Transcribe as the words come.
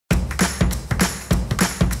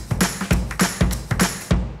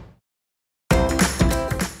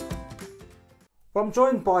Well, I'm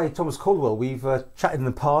joined by Thomas Coldwell. We've chatted in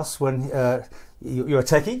the past when you're a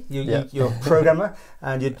techie, you're a programmer,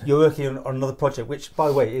 and you're working on another project, which, by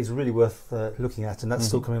the way, is really worth looking at, and that's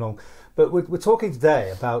still coming along. But we're talking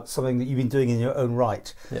today about something that you've been doing in your own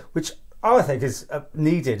right, which I think is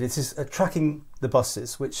needed. It's tracking the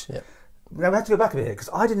buses, which... Now we have to go back a bit here, because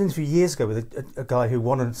I did an interview years ago with a guy who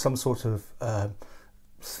wanted some sort of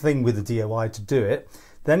thing with the DOI to do it.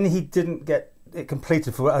 Then he didn't get it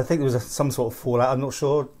completed for, I think there was some sort of fallout, I'm not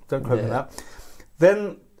sure, don't quote me on that.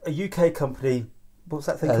 Then a UK company, what was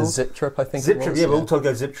that thing called? Zip Trip, I think Zip Trip, we're all told to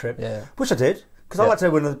go Zip Trip, which I did, because I like to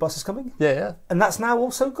know when the bus is coming. And that's now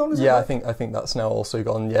also gone, isn't it? I think that's now also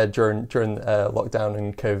gone, during lockdown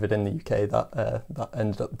and COVID in the UK, that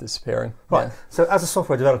ended up disappearing. Right, so as a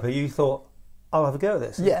software developer, you thought, I'll have a go at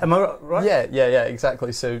this. Am I right? Yeah,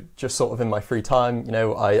 exactly. So just sort of in my free time,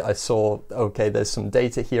 I saw, okay, there's some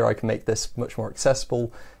data here, I can make this much more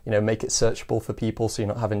accessible, make it searchable for people, so you're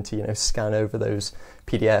not having to, scan over those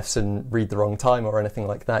PDFs and read the wrong time or anything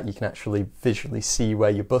like that. You can actually visually see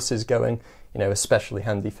where your bus is going, especially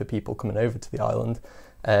handy for people coming over to the island.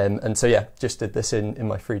 And so, just did this in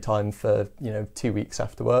my free time for, 2 weeks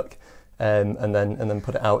after work. And then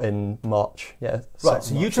put it out in March. Right.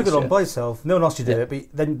 So you took it on by yourself. No one asked you to do it, but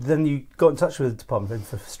then you got in touch with the Department of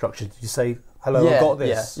Infrastructure. Did you say, "Hello, I've got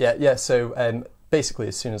this"? Yeah. So basically,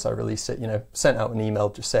 as soon as I released it, sent out an email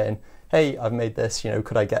just saying, "Hey, I've made this.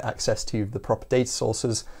 Could I get access to the proper data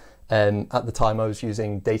sources?" At the time, I was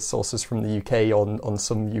using data sources from the UK on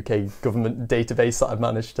some UK government database that I've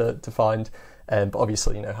managed to find. But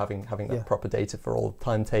obviously, having that proper data for all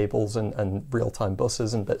timetables and real-time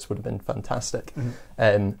buses and bits would have been fantastic.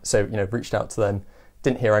 So, reached out to them,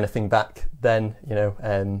 didn't hear anything back then,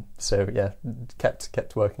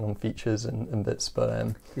 kept working on features and bits.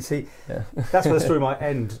 But you see, that's where the story might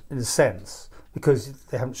end in a sense, because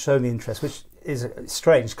they haven't shown the interest, which is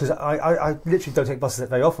strange, because I literally don't take buses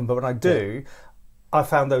very often, but when I do, I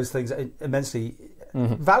found those things immensely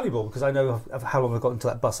valuable, because I know of how long I've got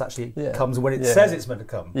until that bus actually comes and when it says it's meant to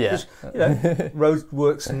come. Which, road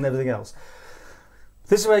works and everything else.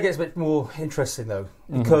 This is where it gets a bit more interesting though,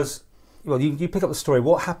 because you pick up the story.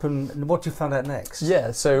 What happened and what you found out next?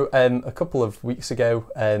 So a couple of weeks ago,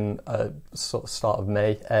 sort of start of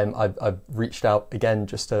May, I reached out again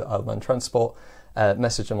just to Isle of Man Transport.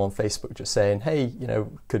 Messaged them on Facebook just saying, hey,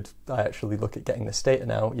 could I actually look at getting this data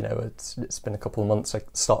now? It's been a couple of months. I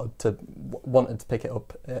wanted to pick it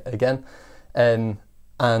up again, and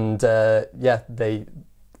they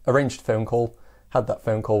arranged a phone call. Had that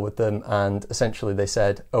phone call with them, and essentially they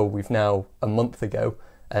said, oh, we've now a month ago,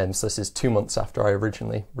 so this is 2 months after I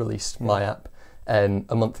originally released my app.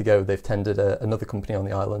 A month ago, they've tendered another company on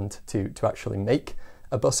the island to actually make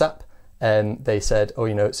a bus app. They said, oh,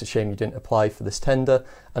 it's a shame you didn't apply for this tender.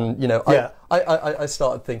 And, I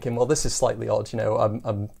started thinking, well, this is slightly odd.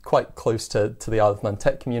 I'm quite close to the Isle of Man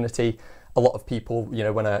tech community. A lot of people,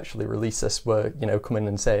 when I actually released this were, coming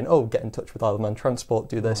and saying, oh, get in touch with Isle of Man Transport,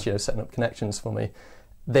 do this, setting up connections for me.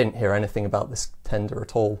 They didn't hear anything about this tender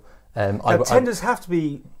at all. Tenders have to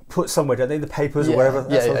be put somewhere, don't they? The papers or whatever,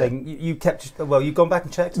 that sort of thing. You've gone back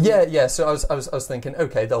and checked? So I was thinking,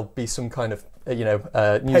 okay, there'll be some kind of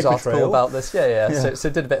news article about this. So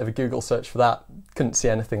did a bit of a Google search for that. Couldn't see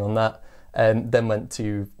anything on that. Then went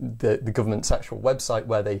to the government's actual website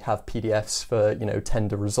where they have PDFs for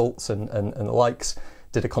tender results and the likes.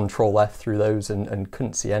 Did a Control F through those and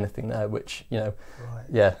couldn't see anything there, which it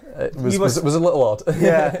was a little odd.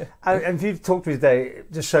 And if you've talked to me today,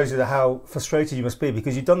 it just shows you how frustrated you must be,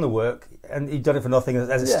 because you've done the work and you've done it for nothing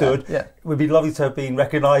as it stood. It would be lovely to have been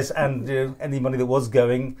recognised, and any money that was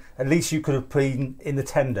going, at least you could have been in the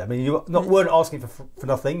tender. I mean, you weren't asking for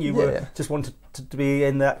nothing. You were just wanted to be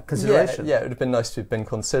in that consideration. It would have been nice to have been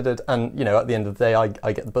considered. And at the end of the day, I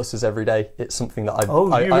get the buses every day. It's something that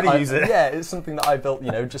I use it. It's something that I built.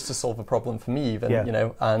 Just to solve a problem for me even,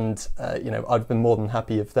 and I'd been more than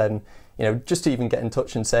happy if then, just to even get in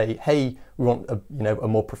touch and say, hey, we want a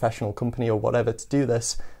more professional company or whatever to do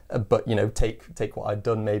this, but take what I'd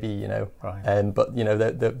done maybe, but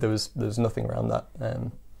there was nothing around that.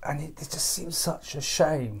 And it just seems such a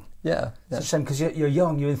shame. It's a shame, because you're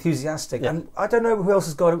young, you're enthusiastic, and I don't know who else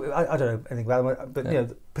has got it. I don't know anything about them,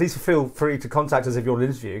 but please feel free to contact us if you want an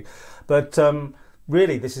interview. But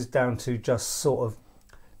really, this is down to just sort of,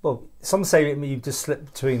 well, some say you've just slipped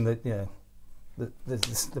between the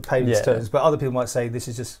payment terms, but other people might say this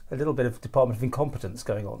is just a little bit of Department of Incompetence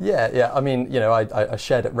going on. I mean, I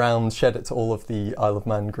shared it to all of the Isle of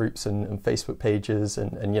Man groups and Facebook pages,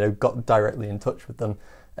 and got directly in touch with them.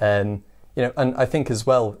 And I think as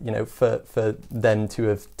well, for them to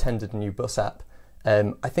have tendered a new bus app,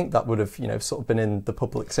 I think that would have, sort of been in the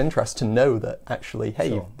public's interest to know that actually, hey,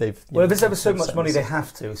 sure. they've... Well, if there's ever so much money, they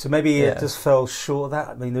have to. So maybe it just fell short of that.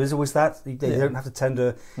 I mean, there is always that. They don't have to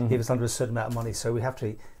tender if it's under a certain amount of money. So we have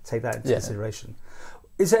to take that into consideration.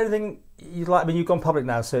 Is there anything you'd like? I mean, you've gone public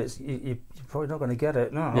now, so you're probably not going to get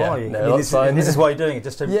it, are you? No, that's fine. This is why you're doing it,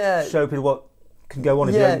 just to show people what can go on.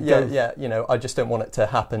 I just don't want it to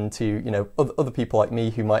happen to other people like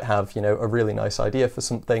me who might have a really nice idea for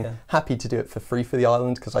something. Happy to do it for free for the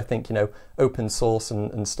island, because I think open source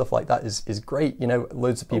and stuff like that is great.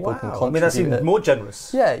 Loads of people can contribute. I mean, that's even more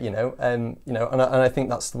generous. And I think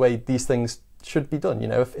that's the way these things should be done.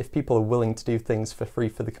 If people are willing to do things for free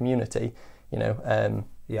for the community,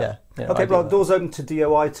 Okay, well, doors open to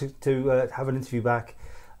DOI to have an interview back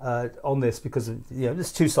on this, because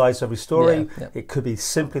there's two sides to every story. It could be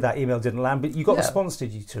simply that email didn't land, but you got response,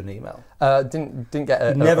 did you, to an email? Didn't get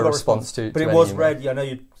a response to. But it was read. I know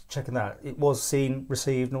you're checking that. It was seen,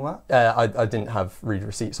 received, and all that. I didn't have read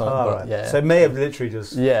receipts on it. But, so it may have literally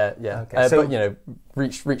just. Okay. But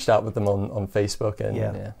reached out with them on Facebook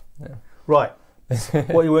and Right.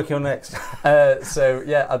 What are you working on next? At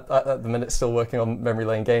the minute, still working on Memory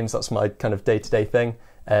Lane games. That's my kind of day-to-day thing.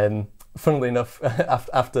 Funnily enough,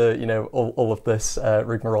 after all of this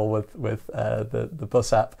rigmarole with the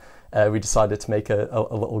Bus app, we decided to make a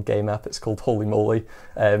little game app. It's called Holy Moly.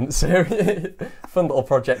 So fun little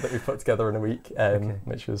project that we put together in a week,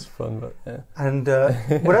 which was fun. But and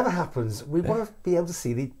whatever happens, we want to be able to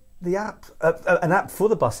see the app, an app for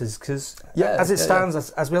the buses, because as it stands,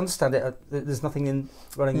 as we understand it, there's nothing in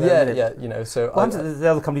running there. So the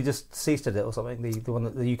other company just ceased it or something. The one,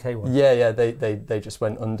 the UK one. They just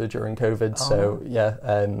went under during COVID.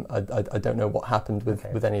 I don't know what happened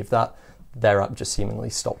with any of that. Their app just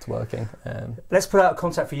seemingly stopped working. Let's put out a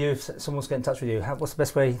contact for you if someone wants to get in touch with you. What's the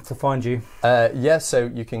best way to find you?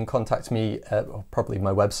 So you can contact me, probably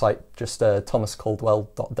my website, just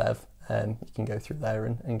thomascoldwell.dev. You can go through there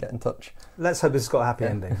and get in touch. Let's hope this has got a happy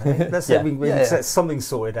ending. Let's hope we can get something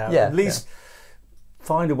sorted out. At least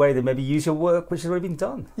find a way to maybe use your work, which has already been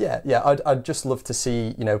done. I'd just love to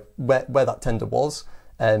see where that tender was,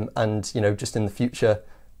 and just in the future,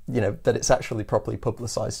 that it's actually properly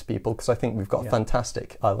publicised to people, because I think we've got a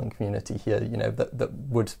fantastic island community here, that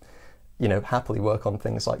would happily work on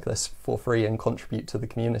things like this for free and contribute to the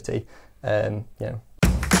community.